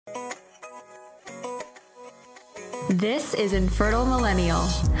This is Infertile Millennial,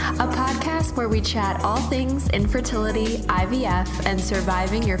 a podcast where we chat all things infertility, IVF, and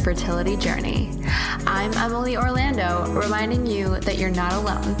surviving your fertility journey. I'm Emily Orlando, reminding you that you're not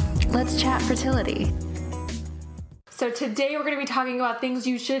alone. Let's chat fertility. So today we're going to be talking about things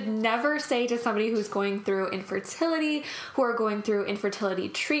you should never say to somebody who's going through infertility, who are going through infertility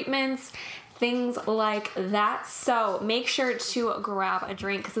treatments, things like that. So make sure to grab a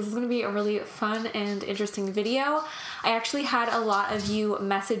drink because this is going to be a really fun and interesting video. I actually had a lot of you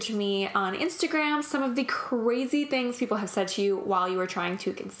message me on Instagram some of the crazy things people have said to you while you were trying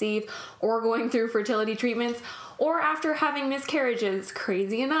to conceive or going through fertility treatments or after having miscarriages.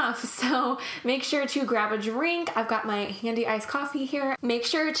 Crazy enough. So make sure to grab a drink. I've got my handy iced coffee here. Make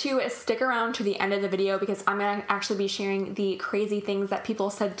sure to stick around to the end of the video because I'm going to actually be sharing the crazy things that people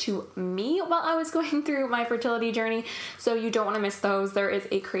said to me while I was going through my fertility journey. So you don't want to miss those. There is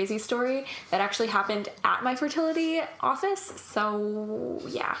a crazy story that actually happened at my fertility office. So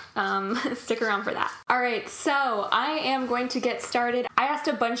yeah, stick around for that. All right, so I am going to get started. I asked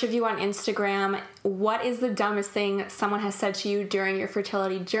a bunch of you on Instagram, what is the dumbest thing someone has said to you during your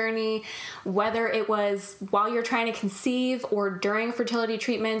fertility journey, whether it was while you're trying to conceive or during fertility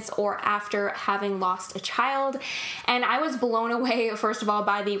treatments or after having lost a child. And I was blown away, first of all,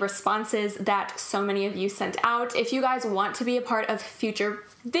 by the responses that so many of you sent out. If you guys want to be a part of future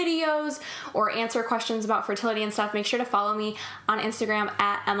videos or answer questions about fertility and stuff, make sure to follow me on Instagram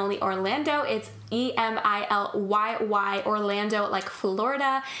at Emily Orlando. It's EMILYY Orlando, like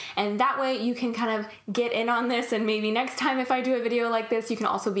Florida. And that way you can kind of get in on this, and maybe next time if I do a video like this, you can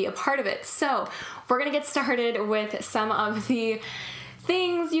also be a part of it. So we're gonna get started with some of the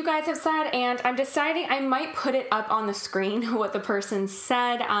things you guys have said, and I'm deciding I might put it up on the screen what the person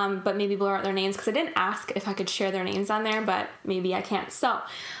said, but maybe blur out their names because I didn't ask if I could share their names on there, but maybe I can't. So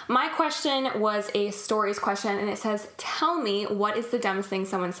my question was a stories question, and it says, tell me what is the dumbest thing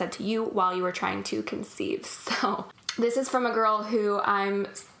someone said to you while you were trying to conceive. So this is from a girl who I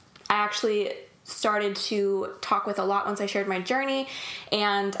actually started to talk with a lot once I shared my journey,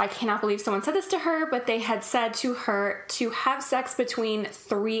 and I cannot believe someone said this to her, but they had said to her to have sex between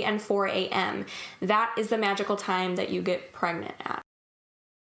 3 and 4 a.m. That is the magical time that you get pregnant at.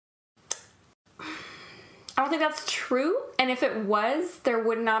 I don't think that's true, and if it was, there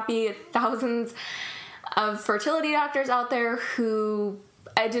would not be thousands of fertility doctors out there who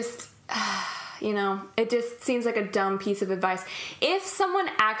it just seems like a dumb piece of advice. If someone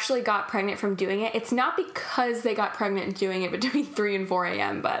actually got pregnant from doing it, it's not because they got pregnant doing it between 3 and 4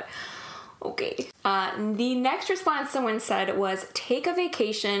 a.m., but okay. The next response someone said was, take a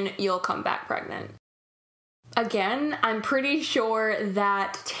vacation, you'll come back pregnant. Again, I'm pretty sure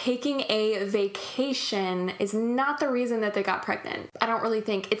that taking a vacation is not the reason that they got pregnant. I don't really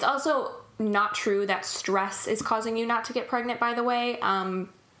think. It's also not true that stress is causing you not to get pregnant, by the way.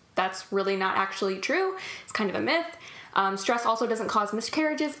 That's really not actually true. It's kind of a myth. Stress also doesn't cause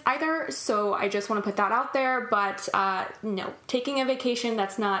miscarriages either, so I just want to put that out there, but no, taking a vacation,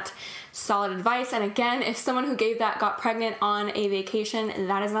 that's not solid advice. And again, if someone who gave that got pregnant on a vacation,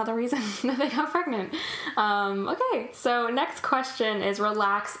 that is not the reason that they got pregnant. Okay, so next question is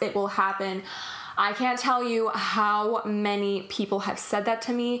relax, it will happen. I can't tell you how many people have said that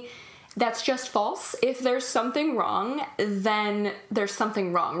to me. That's just false. If there's something wrong, then there's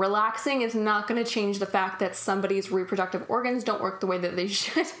something wrong. Relaxing is not going to change the fact that somebody's reproductive organs don't work the way that they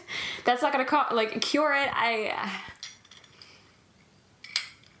should. That's not going to cure it. I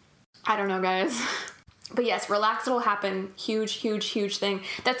don't know, guys. But yes, relax, it'll happen. Huge, huge, huge thing.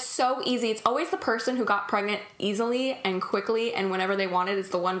 That's so easy. It's always the person who got pregnant easily and quickly and whenever they wanted is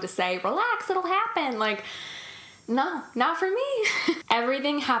the one to say, relax, it'll happen. No, not for me.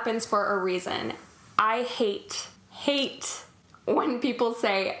 Everything happens for a reason. I hate when people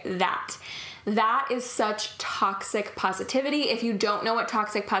say that. That is such toxic positivity. If you don't know what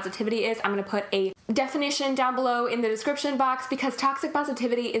toxic positivity is, I'm going to put a definition down below in the description box because toxic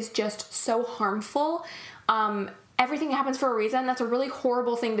positivity is just so harmful. Everything happens for a reason. That's a really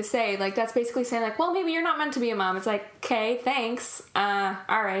horrible thing to say. That's basically saying well, maybe you're not meant to be a mom. It's okay, thanks. All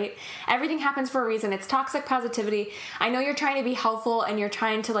right. Everything happens for a reason. It's toxic positivity. I know you're trying to be helpful and you're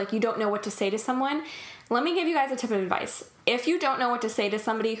trying to you don't know what to say to someone. Let me give you guys a tip of advice. If you don't know what to say to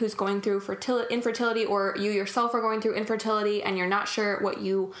somebody who's going through infertility, or you yourself are going through infertility and you're not sure what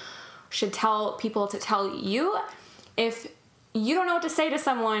you should tell people to tell you, if you don't know what to say to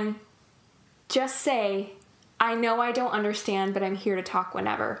someone, just say, I know I don't understand, but I'm here to talk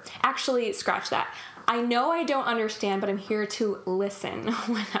whenever. Actually, scratch that. I know I don't understand, but I'm here to listen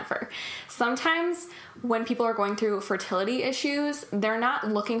whenever. Sometimes when people are going through fertility issues, they're not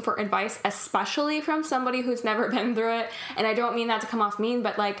looking for advice, especially from somebody who's never been through it. And I don't mean that to come off mean,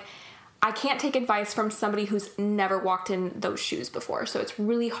 but like, I can't take advice from somebody who's never walked in those shoes before. So it's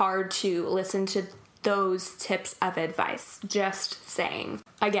really hard to listen to those tips of advice. Just saying.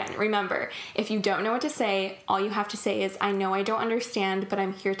 Again, remember, if you don't know what to say, all you have to say is, I know I don't understand, but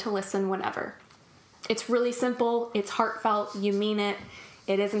I'm here to listen whenever. It's really simple. It's heartfelt. You mean it.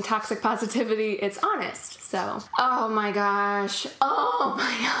 It isn't toxic positivity. It's honest. So, oh my gosh.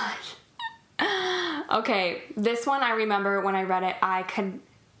 Okay, this one I remember when I read it, I could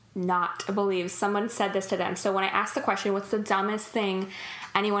not believe someone said this to them. So when I asked the question, what's the dumbest thing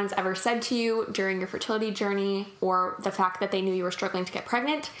anyone's ever said to you during your fertility journey, or the fact that they knew you were struggling to get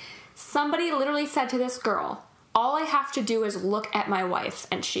pregnant, somebody literally said to this girl, all I have to do is look at my wife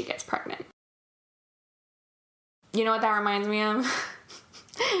and she gets pregnant. You know what that reminds me of?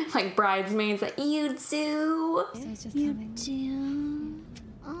 Like Bridesmaids, like, you do. You do.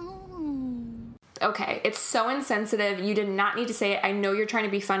 Okay, it's so insensitive. You did not need to say it. I know you're trying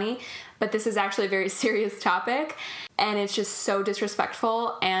to be funny, but this is actually a very serious topic, and it's just so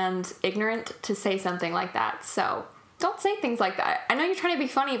disrespectful and ignorant to say something like that. So don't say things like that. I know you're trying to be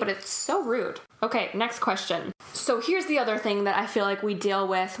funny, but it's so rude. Okay, next question. So here's the other thing that I feel like we deal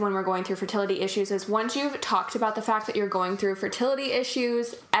with when we're going through fertility issues is once you've talked about the fact that you're going through fertility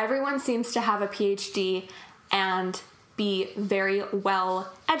issues, everyone seems to have a PhD and be very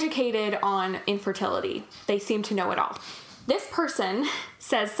well educated on infertility. They seem to know it all. This person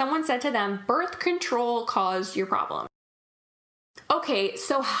says someone said to them, birth control caused your problem. Okay,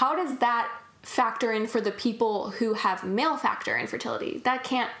 so how does that factor in for the people who have male factor infertility?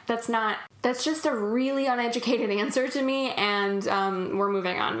 That's just a really uneducated answer to me, and we're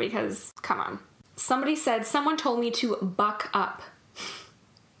moving on because, come on. Somebody said, someone told me to buck up.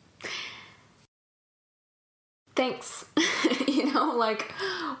 Thanks. Like,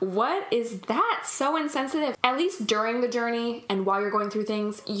 what is that? So insensitive. At least during the journey and while you're going through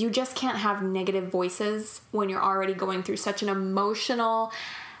things, you just can't have negative voices when you're already going through such an emotionally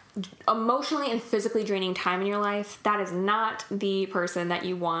and physically draining time in your life. That is not the person that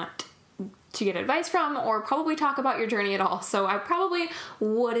you want to get advice from or probably talk about your journey at all. So I probably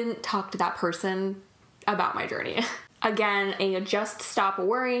wouldn't talk to that person about my journey. Again, just stop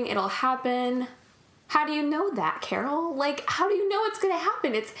worrying. It'll happen. How do you know that, Carol? Like, how do you know it's going to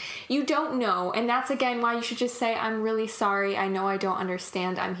happen? You don't know. And that's, again, why you should just say, I'm really sorry. I know I don't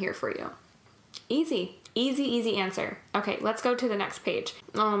understand. I'm here for you. Easy. Easy answer. Okay, let's go to the next page.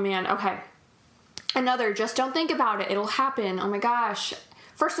 Oh, man. Okay. Another, just don't think about it. It'll happen. Oh, my gosh.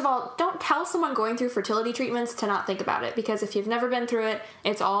 First of all, don't tell someone going through fertility treatments to not think about it, because if you've never been through it,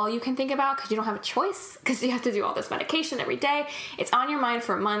 it's all you can think about because you don't have a choice, because you have to do all this medication every day. It's on your mind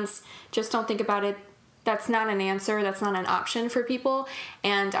for months. Just don't think about it. That's not an answer. That's not an option for people.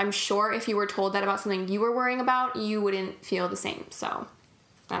 And I'm sure if you were told that about something you were worrying about, you wouldn't feel the same. So,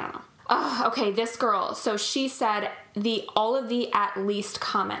 I don't know. Okay, this girl. So she said all of the at least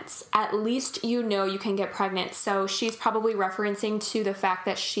comments. At least you know you can get pregnant. So she's probably referencing to the fact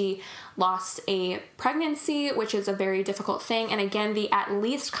that she lost a pregnancy, which is a very difficult thing. And again, the at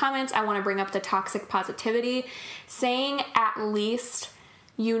least comments, I want to bring up the toxic positivity. Saying at least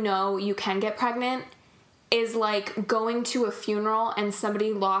you know you can get pregnant is like going to a funeral and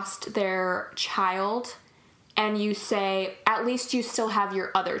somebody lost their child and you say, at least you still have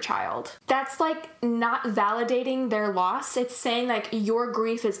your other child. That's like not validating their loss. It's saying like your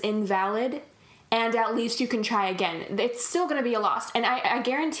grief is invalid and at least you can try again. It's still going to be a loss. And I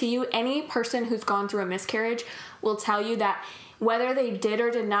guarantee you, any person who's gone through a miscarriage will tell you that whether they did or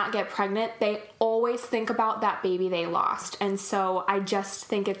did not get pregnant, they always think about that baby they lost. And so I just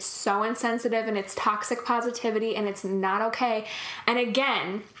think it's so insensitive and it's toxic positivity and it's not okay. And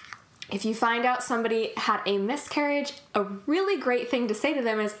again, if you find out somebody had a miscarriage, a really great thing to say to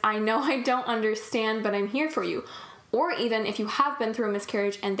them is, I know I don't understand, but I'm here for you. Or even if you have been through a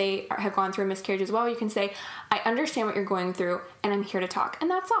miscarriage and they have gone through a miscarriage as well, you can say, I understand what you're going through and I'm here to talk.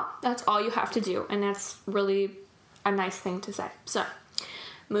 And that's all. That's all you have to do. And that's really a nice thing to say. So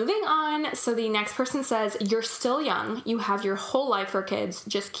moving on. So the next person says, you're still young. You have your whole life for kids.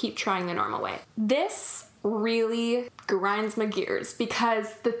 Just keep trying the normal way. This really grinds my gears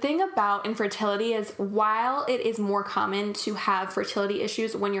because the thing about infertility is while it is more common to have fertility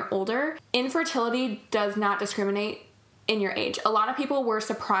issues when you're older, infertility does not discriminate in your age. A lot of people were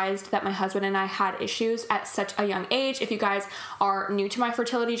surprised that my husband and I had issues at such a young age. If you guys are new to my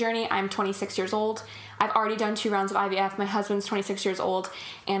fertility journey, I'm 26 years old. I've already done 2 rounds of IVF. My husband's 26 years old,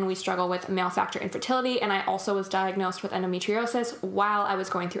 and we struggle with male factor infertility. And I also was diagnosed with endometriosis while I was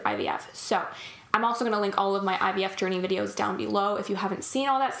going through IVF. So I'm also going to link all of my IVF journey videos down below. If you haven't seen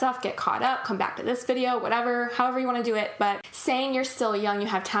all that stuff, get caught up, come back to this video, whatever, however you want to do it. But saying you're still young, you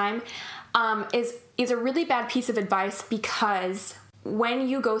have time, is a really bad piece of advice, because when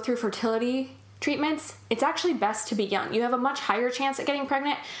you go through fertility treatments, it's actually best to be young. You have a much higher chance at getting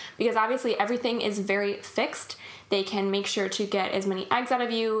pregnant because obviously everything is very fixed. They can make sure to get as many eggs out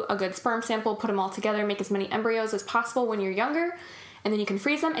of you, a good sperm sample, put them all together, make as many embryos as possible when you're younger, and then you can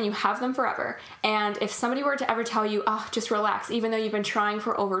freeze them and you have them forever. And if somebody were to ever tell you, oh, just relax, even though you've been trying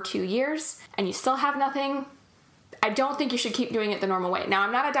for over 2 years and you still have nothing, I don't think you should keep doing it the normal way. Now,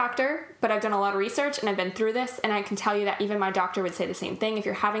 I'm not a doctor, but I've done a lot of research and I've been through this, and I can tell you that even my doctor would say the same thing. If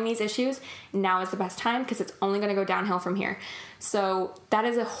you're having these issues, now is the best time because it's only going to go downhill from here. So that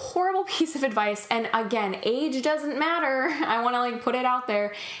is a horrible piece of advice. And again, age doesn't matter. I want to put it out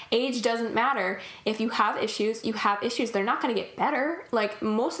there. Age doesn't matter. If you have issues, you have issues. They're not going to get better.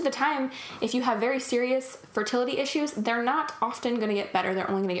 Most of the time, if you have very serious fertility issues, they're not often going to get better. They're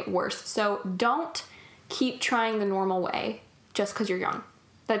only going to get worse. So don't keep trying the normal way just because you're young.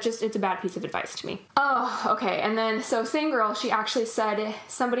 It's a bad piece of advice to me. Oh, okay. And then, so same girl, she actually said,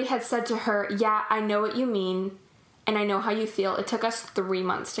 somebody had said to her, yeah, I know what you mean, and I know how you feel. It took us 3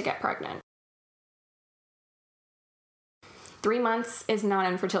 months to get pregnant. 3 months is not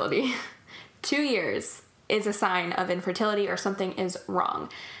infertility. 2 years is a sign of infertility or something is wrong.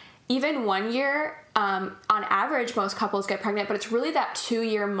 Even 1 year, on average, most couples get pregnant, but it's really that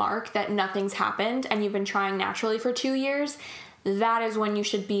 2-year mark that nothing's happened and you've been trying naturally for 2 years. That is when you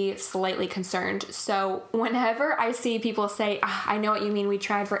should be slightly concerned. So whenever I see people say, I know what you mean, we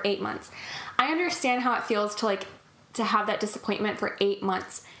tried for 8 months. I understand how it feels to have that disappointment for 8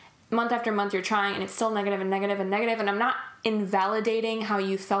 months. Month after month you're trying and it's still negative and negative and negative, and I'm not invalidating how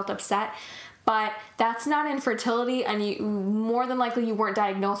you felt upset, but that's not infertility, and you more than likely you weren't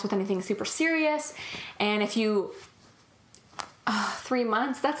diagnosed with anything super serious. And if you 3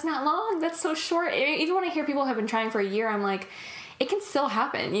 months, that's not long. That's so short. Even when I hear people have been trying for a year, I'm like, it can still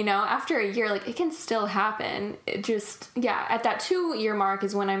happen, after a year, it can still happen. It just, at that 2-year mark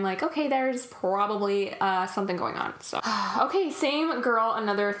is when I'm like, okay, there's probably something going on. So, okay, same girl,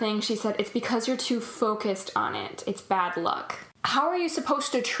 another thing, she said, it's because you're too focused on it. It's bad luck. How are you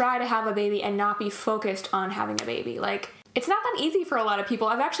supposed to try to have a baby and not be focused on having a baby? It's not that easy for a lot of people.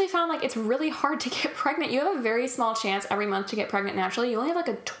 I've actually found it's really hard to get pregnant. You have a very small chance every month to get pregnant naturally. You only have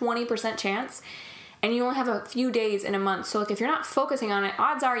a 20% chance, and you only have a few days in a month. So if you're not focusing on it,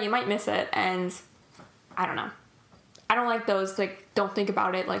 odds are you might miss it. And I don't know. I don't like those, don't think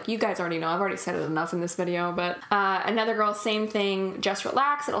about it. You guys already know. I've already said it enough in this video. But another girl, same thing. Just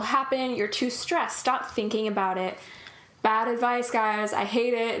relax. It'll happen. You're too stressed. Stop thinking about it. Bad advice, guys. I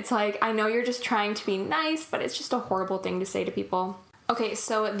hate it. It's I know you're just trying to be nice, but it's just a horrible thing to say to people. Okay,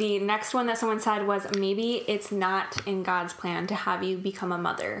 so the next one that someone said was, maybe it's not in God's plan to have you become a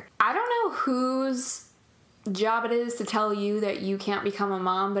mother. I don't know whose job it is to tell you that you can't become a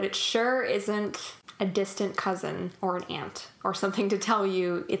mom, but it sure isn't a distant cousin or an aunt or something to tell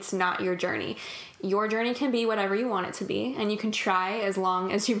you it's not your journey. Your journey can be whatever you want it to be, and you can try as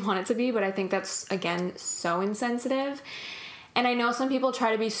long as you want it to be, but I think that's, again, so insensitive. And I know some people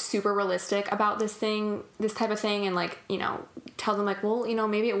try to be super realistic about this type of thing, and tell them well,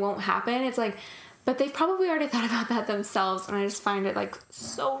 maybe it won't happen. It's but they've probably already thought about that themselves, and I just find it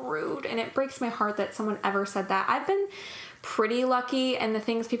so rude, and it breaks my heart that someone ever said that. I've been pretty lucky, and the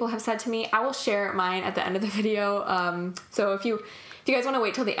things people have said to me, I will share mine at the end of the video. So if you guys want to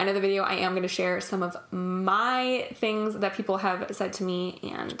wait till the end of the video, I am going to share some of my things that people have said to me,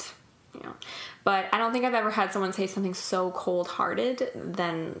 and but I don't think I've ever had someone say something so cold-hearted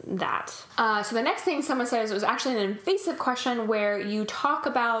than that. So the next thing someone says was actually an invasive question where you talk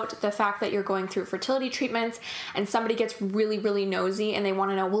about the fact that you're going through fertility treatments, and somebody gets really, really nosy and they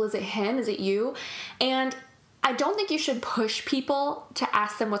want to know, well, is it him? Is it you? And I don't think you should push people to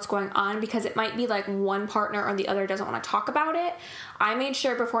ask them what's going on, because it might be one partner or the other doesn't want to talk about it. I made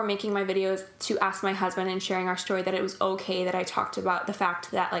sure before making my videos to ask my husband and sharing our story that it was okay that I talked about the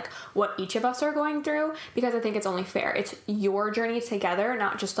fact that what each of us are going through, because I think it's only fair. It's your journey together,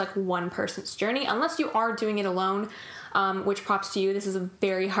 not just one person's journey, unless you are doing it alone, which props to you. This is a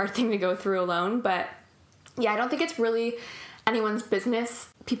very hard thing to go through alone, but yeah, I don't think it's really anyone's business,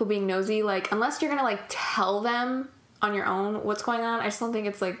 people being nosy, unless you're gonna tell them on your own what's going on. I just don't think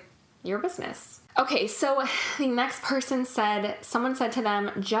it's your business. Okay, so the next person said, someone said to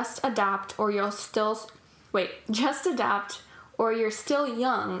them, just adapt or you're still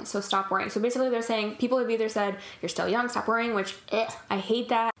young, so stop worrying. So basically they're saying, people have either said, you're still young, stop worrying, which, I hate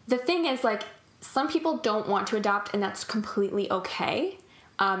that. The thing is, like, some people don't want to adopt, and that's completely okay.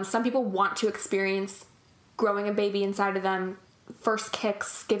 Some people want to experience growing a baby inside of them, first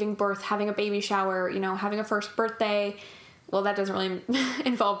kicks, giving birth, having a baby shower, having a first birthday. Well, that doesn't really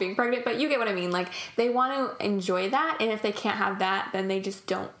involve being pregnant, but you get what I mean. Like, they want to enjoy that, and if they can't have that, then they just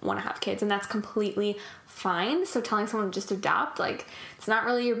don't want to have kids, and that's completely fine. So telling someone to just adopt, like, it's not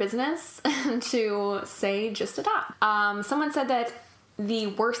really your business to say just adopt. Someone said that the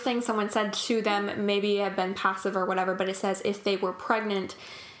worst thing someone said to them maybe had been passive or whatever, but it says if they were pregnant,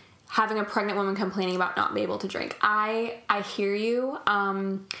 having a pregnant woman complaining about not being able to drink. I hear you.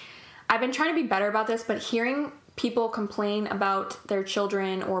 I've been trying to be better about this, but hearing people complain about their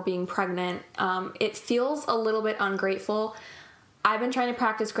children or being pregnant, it feels a little bit ungrateful. I've been trying to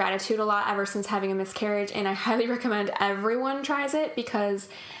practice gratitude a lot ever since having a miscarriage, and I highly recommend everyone tries it because,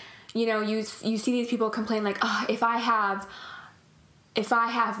 you see these people complain like, oh, if I have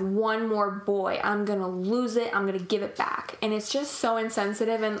one more boy, I'm going to lose it. I'm going to give it back. And it's just so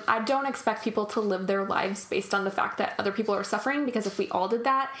insensitive. And I don't expect people to live their lives based on the fact that other people are suffering, because if we all did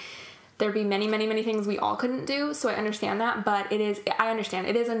that, there'd be many, many, many things we all couldn't do. So I understand that, but I understand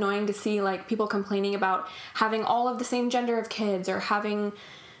it is annoying to see like people complaining about having all of the same gender of kids or having,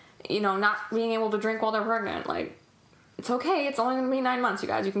 not being able to drink while they're pregnant. Like, it's okay. It's only going to be 9 months, you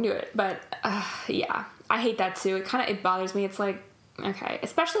guys. You can do it. But yeah, I hate that too. It bothers me. It's like, okay,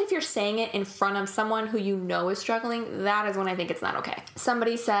 especially if you're saying it in front of someone who is struggling, that is when I think it's not okay.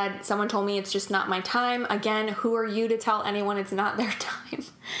 Someone told me it's just not my time. Again, who are you to tell anyone it's not their time?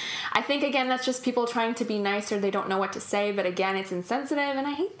 I think, again, that's just people trying to be nice or they don't know what to say, but again, it's insensitive and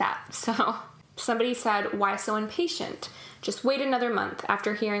I hate that. So somebody said, why so impatient? Just wait another month.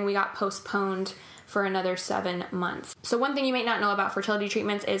 After hearing we got postponed for another 7 months. So one thing you might not know about fertility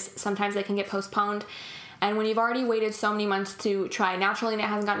treatments is sometimes they can get postponed. And when you've already waited so many months to try naturally and it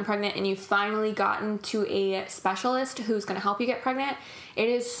hasn't gotten pregnant, and you've finally gotten to a specialist who's going to help you get pregnant, it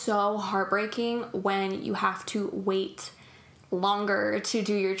is so heartbreaking when you have to wait longer to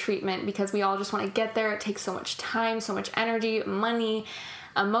do your treatment, because we all just want to get there. It takes so much time, so much energy, money,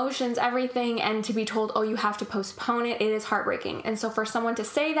 emotions, everything, and to be told, oh, you have to postpone it, it is heartbreaking. And so for someone to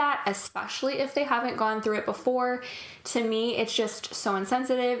say that, especially if they haven't gone through it before, to me, it's just so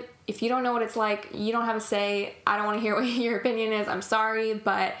insensitive. If you don't know what it's like, you don't have a say. I don't want to hear what your opinion is. I'm sorry,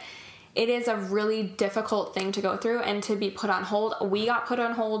 but it is a really difficult thing to go through and to be put on hold. We got put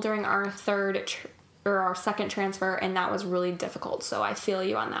on hold during our second transfer, and that was really difficult. So I feel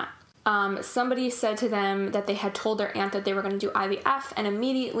you on that. Somebody said to them that they had told their aunt that they were going to do IVF, and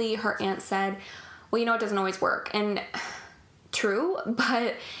immediately her aunt said, well, it doesn't always work. And true,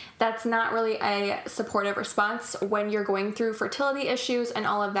 but that's not really a supportive response when you're going through fertility issues and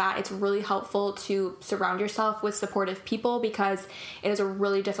all of that. It's really helpful to surround yourself with supportive people because it is a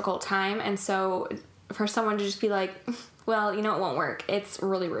really difficult time. And so for someone to just be like, well, it won't work, it's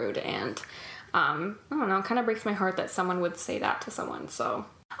really rude. And I don't know, it kind of breaks my heart that someone would say that to someone. So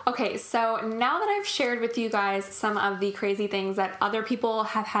okay, so now that I've shared with you guys some of the crazy things that other people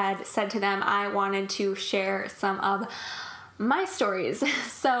have had said to them, I wanted to share some of my stories.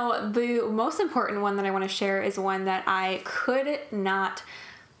 So the most important one that I want to share is one that I could not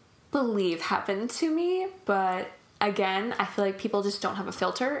believe happened to me, but again, I feel like people just don't have a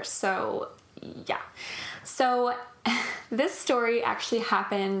filter, so yeah. So this story actually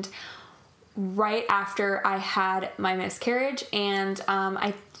happened right after I had my miscarriage, and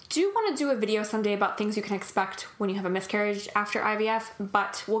I do want to do a video someday about things you can expect when you have a miscarriage after IVF,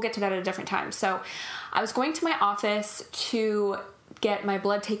 but we'll get to that at a different time. So I was going to my office to get my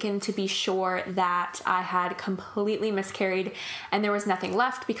blood taken to be sure that I had completely miscarried and there was nothing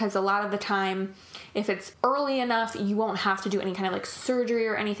left, because a lot of the time, if it's early enough, you won't have to do any kind of like surgery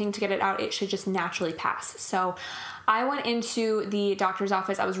or anything to get it out. It should just naturally pass. So I went into the doctor's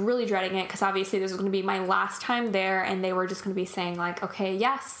office. I was really dreading it because obviously this was going to be my last time there, and they were just going to be saying like, okay,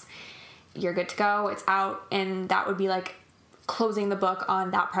 yes, you're good to go, it's out, and that would be like closing the book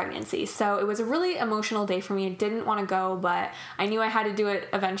on that pregnancy. So it was a really emotional day for me. I didn't want to go, but I knew I had to do it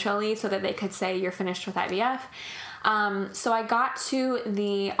eventually so that they could say you're finished with IVF. So I got to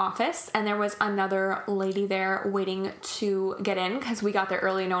the office and there was another lady there waiting to get in because we got there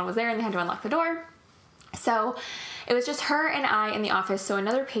early, no one was there, and they had to unlock the door. So it was just her and I in the office, so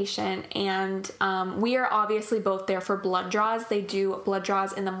another patient, and we are obviously both there for blood draws. They do blood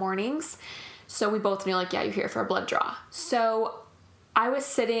draws in the mornings, so we both knew like, yeah, you're here for a blood draw. So I was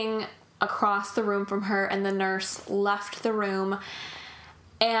sitting across the room from her, and the nurse left the room,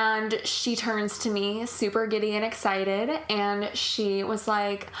 and she turns to me super giddy and excited, and she was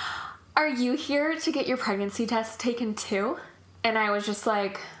like, "Are you here to get your pregnancy test taken too?" And I was just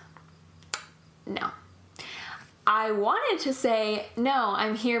like, no. I wanted to say, no,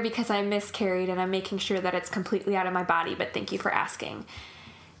 I'm here because I miscarried and I'm making sure that it's completely out of my body, but thank you for asking.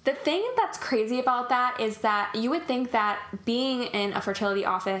 The thing that's crazy about that is that you would think that being in a fertility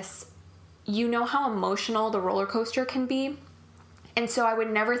office, you know how emotional the roller coaster can be. And so I would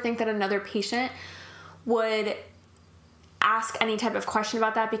never think that another patient would ask any type of question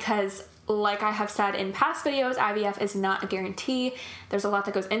about that, because like I have said in past videos, IVF is not a guarantee. There's a lot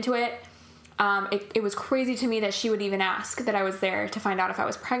that goes into it. It was crazy to me that she would even ask that I was there to find out if I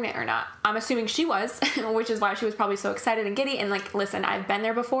was pregnant or not. I'm assuming she was, which is why she was probably so excited and giddy. And like, listen, I've been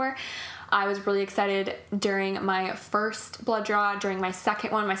there before. I was really excited during my first blood draw. During my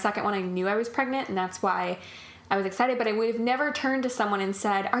second one, I knew I was pregnant, and that's why I was excited. But I would have never turned to someone and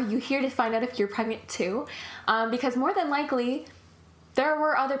said, "Are you here to find out if you're pregnant too?" Because more than likely, there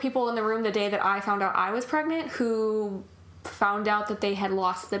were other people in the room the day that I found out I was pregnant who found out that they had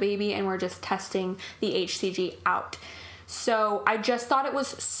lost the baby and were just testing the HCG out. So I just thought it was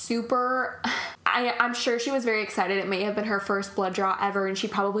super, I'm sure she was very excited. It may have been her first blood draw ever, and she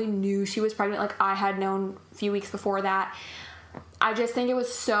probably knew she was pregnant like I had known a few weeks before that. I just think it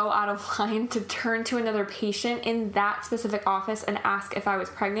was so out of line to turn to another patient in that specific office and ask if I was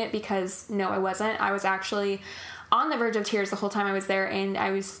pregnant, because no, I wasn't. I was actually on the verge of tears the whole time I was there, and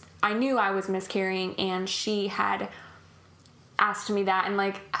I knew I was miscarrying, and she had asked me that, and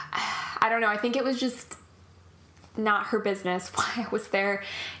like, I don't know, I think it was just not her business why I was there.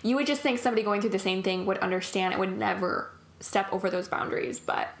 You would just think somebody going through the same thing would understand. It would never step over those boundaries,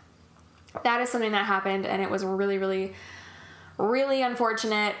 but that is something that happened, and it was really, really, really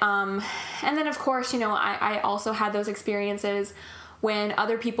unfortunate. And then of course, you know, I also had those experiences when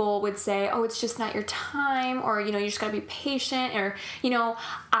other people would say, "Oh, it's just not your time," or, you know, you just gotta be patient, or, you know,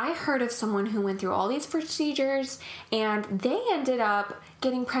 I heard of someone who went through all these procedures and they ended up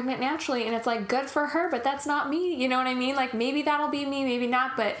getting pregnant naturally, and it's like, good for her, but that's not me, you know what I mean? Like, maybe that'll be me, maybe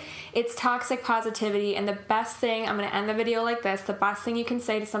not, but it's toxic positivity. And the best thing, I'm gonna end the video like this, the best thing you can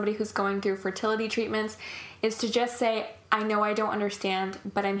say to somebody who's going through fertility treatments is to just say, "I know I don't understand,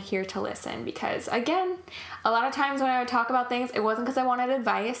 but I'm here to listen." Because again, a lot of times when I would talk about things, it wasn't because I wanted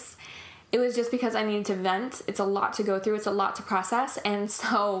advice. It was just because I needed to vent. It's a lot to go through. It's a lot to process. And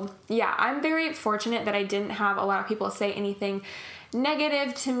so, yeah, I'm very fortunate that I didn't have a lot of people say anything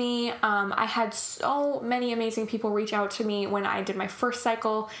negative to me. I had so many amazing people reach out to me when I did my first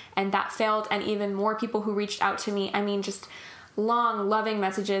cycle and that failed, and even more people who reached out to me. I mean, just long, loving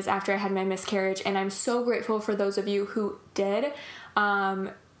messages after I had my miscarriage, and I'm so grateful for those of you who did.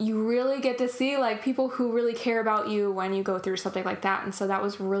 You really get to see like people who really care about you when you go through something like that, and so that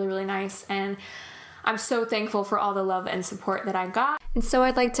was really, really nice, and I'm so thankful for all the love and support that I got. And so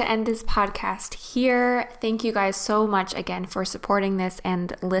I'd like to end this podcast here. Thank you guys so much again for supporting this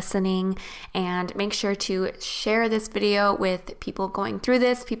and listening, and make sure to share this video with people going through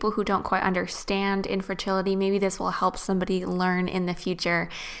this, people who don't quite understand infertility. Maybe this will help somebody learn in the future.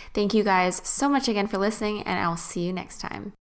 Thank you guys so much again for listening, and I'll see you next time.